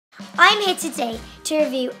I'm here today to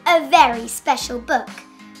review a very special book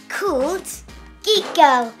called Geek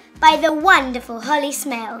Girl by the wonderful Holly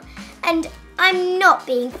Smale. And I'm not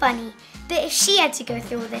being funny, but if she had to go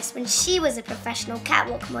through all this when she was a professional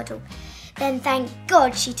catwalk model, then thank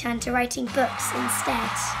God she turned to writing books instead.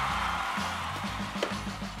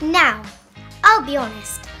 Now, I'll be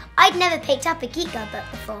honest, I'd never picked up a Geek Girl book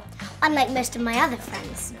before, unlike most of my other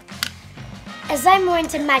friends, as I'm more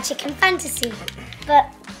into magic and fantasy. But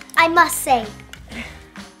I must say,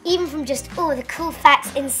 even from just all the cool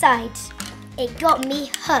facts inside, it got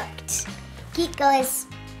me hooked. Geek Girl is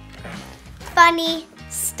funny,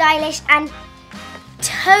 stylish, and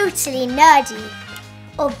totally nerdy,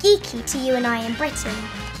 or geeky to you and I in Britain.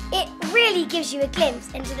 It really gives you a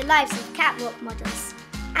glimpse into the lives of catwalk models.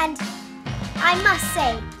 And I must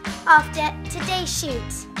say, after today's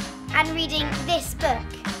shoot and reading this book,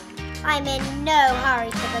 I'm in no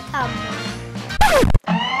hurry to become one.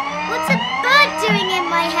 What's a bird doing in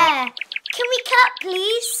my hair? Can we cut,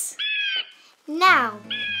 please? Now,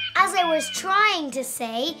 as I was trying to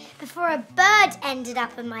say before a bird ended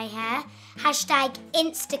up in my hair,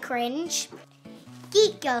 #InstaCringe,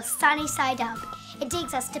 Geek Girl Sunny Side Up. It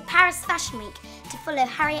takes us to Paris Fashion Week to follow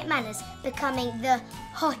Harriet Manners becoming the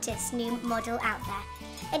hottest new model out there.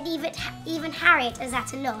 And even Harriet is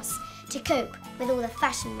at a loss to cope with all the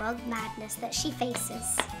fashion world madness that she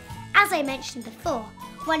faces. As I mentioned before,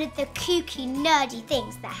 one of the kooky, nerdy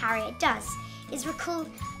things that Harriet does is recall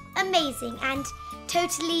amazing and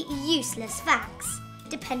totally useless facts,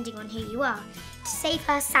 depending on who you are, to save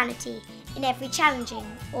her sanity in every challenging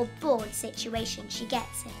or bored situation she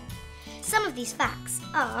gets in. Some of these facts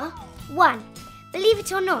are: 1. Believe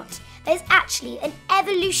it or not, there's actually an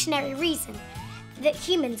evolutionary reason that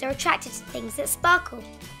humans are attracted to things that sparkle.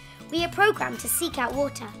 We are programmed to seek out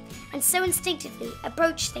water and so instinctively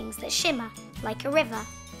approach things that shimmer like a river.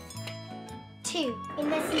 2. In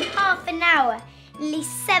less than half an hour, at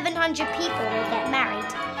least 700 people will get married.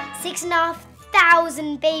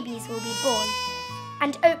 6,500 babies will be born.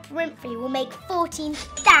 And Oprah Winfrey will make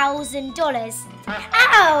 $14,000.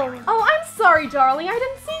 Ow! Oh, I'm sorry, darling. I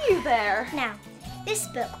didn't see you there. Now, this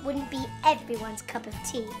book wouldn't be everyone's cup of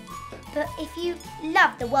tea. But if you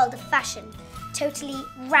love the world of fashion, totally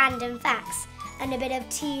random facts, and a bit of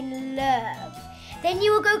teen love, then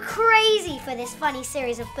you will go crazy for this funny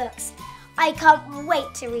series of books. I can't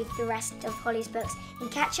wait to read the rest of Holly's books and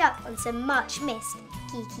catch up on some much-missed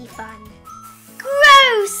geeky fun.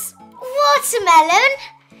 Gross! Watermelon?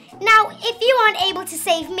 Now, if you aren't able to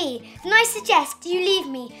save me, then I suggest you leave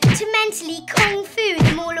me to mentally kung fu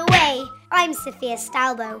them all away. I'm Sofia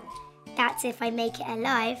Stalbo. That's if I make it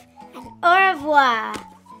alive. And au revoir.